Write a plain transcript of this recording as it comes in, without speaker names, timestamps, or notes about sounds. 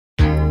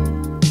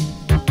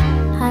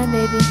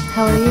baby.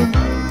 How are you?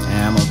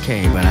 Yeah, I'm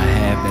okay, but I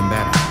have been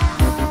better.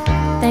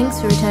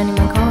 Thanks for returning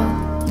my call.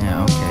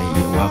 Yeah, okay,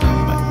 you're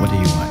welcome, but what do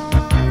you want?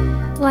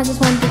 Well, I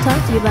just wanted to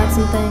talk to you about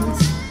some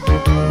things.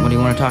 What do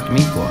you want to talk to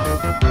me for?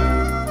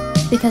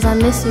 Because I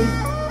miss you.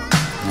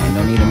 You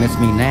don't need to miss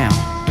me now.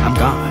 I'm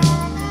gone.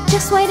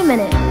 Just wait a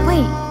minute.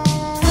 Wait.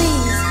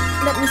 Please,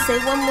 let me say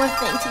one more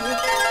thing to you.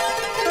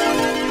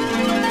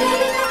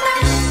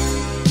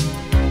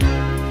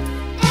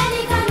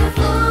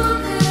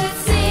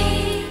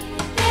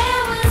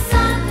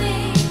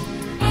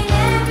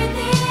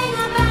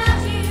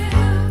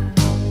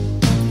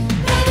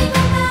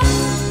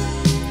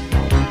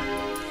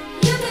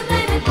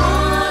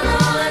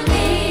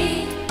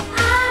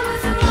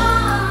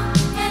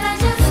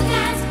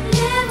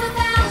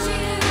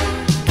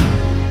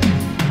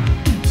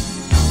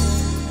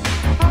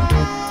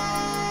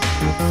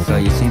 So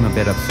you seem a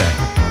bit upset.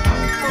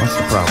 What's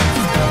the problem?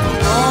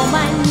 All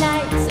my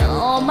nights,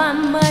 all my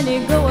money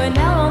going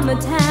out on the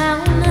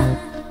town,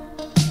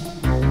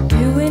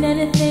 doing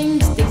anything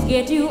just to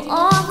get you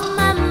off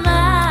my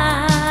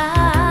mind.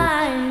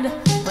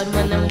 But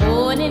when the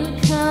morning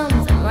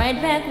comes, I'm right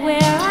back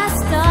where I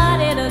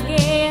started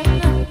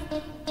again.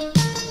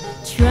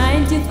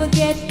 Trying to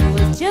forget you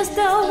was just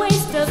a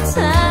waste of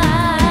time.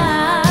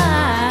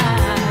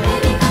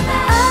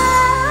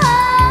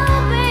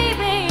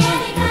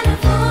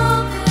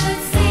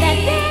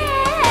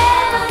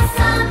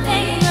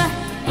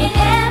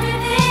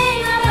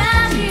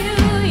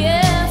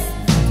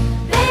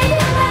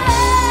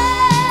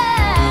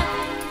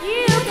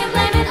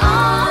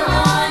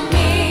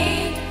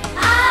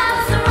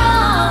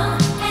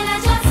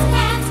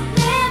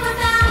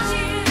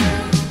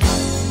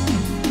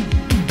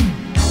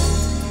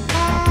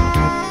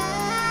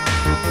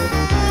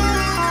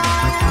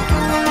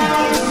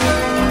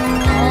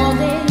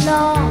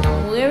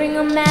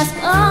 Mask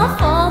of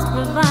false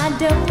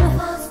bravado,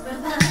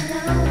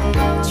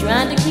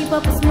 trying to keep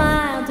up a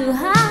smile to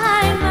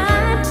hide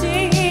my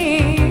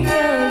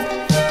tears.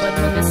 But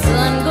when the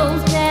sun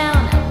goes down,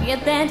 I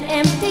get that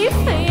empty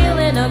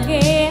feeling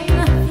again.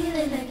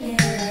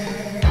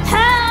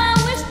 How I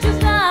wish to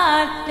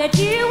God that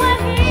you were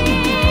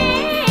here.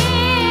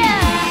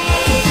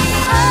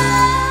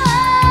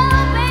 Oh,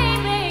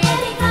 baby,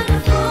 any kind of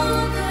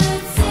fool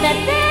could see that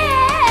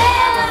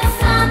there was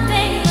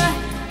something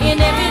in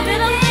every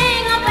little thing.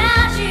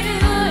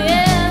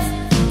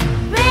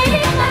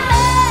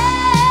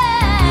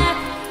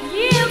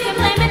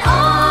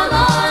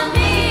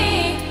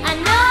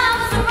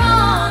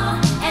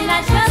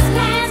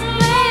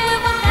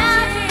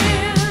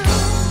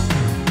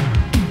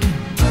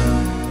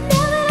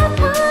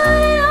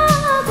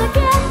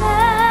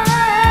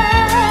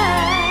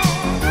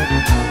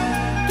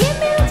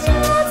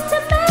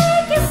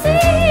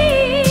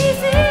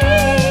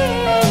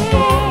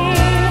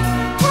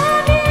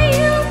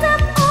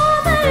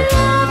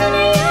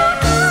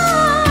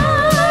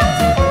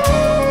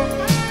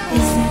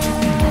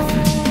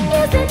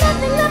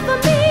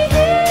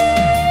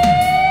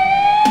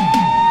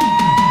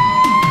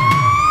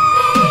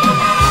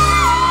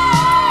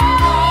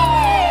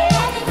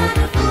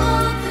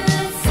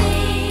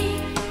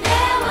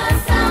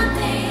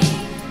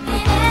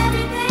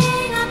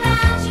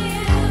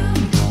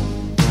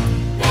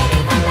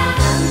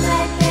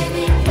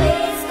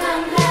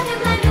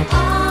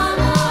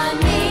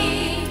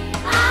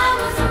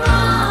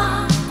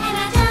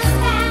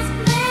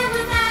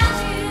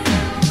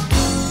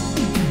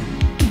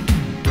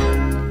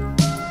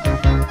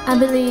 I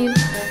believe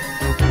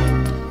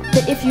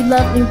that if you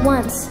love me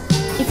once,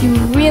 if you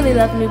really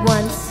love me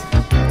once,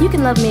 you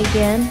can love me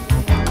again.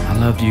 I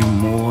loved you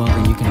more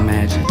than you can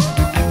imagine.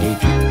 I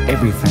gave you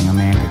everything a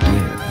man could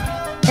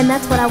give. And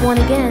that's what I want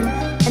again.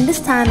 And this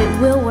time it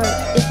will work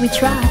if we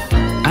try.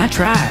 I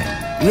tried.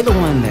 You're the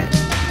one that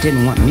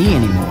didn't want me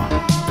anymore.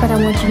 But I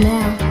want you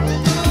now.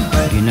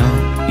 You know,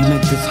 you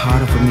make this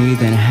harder for me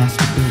than it has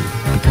to be,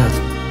 because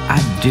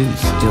I do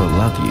still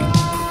love you.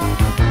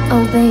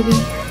 Oh, baby.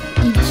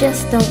 You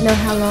just don't know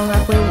how long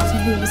I've waited to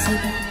hear you say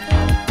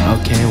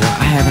that. Okay,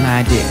 well, I have an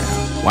idea.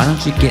 Why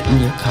don't you get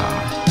in your car?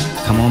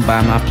 Come on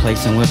by my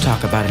place and we'll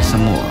talk about it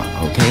some more,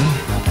 okay?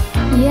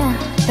 Yeah,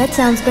 that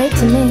sounds great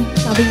to me.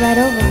 I'll be right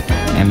over.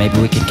 And maybe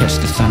we can catch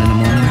the sun in the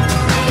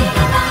morning?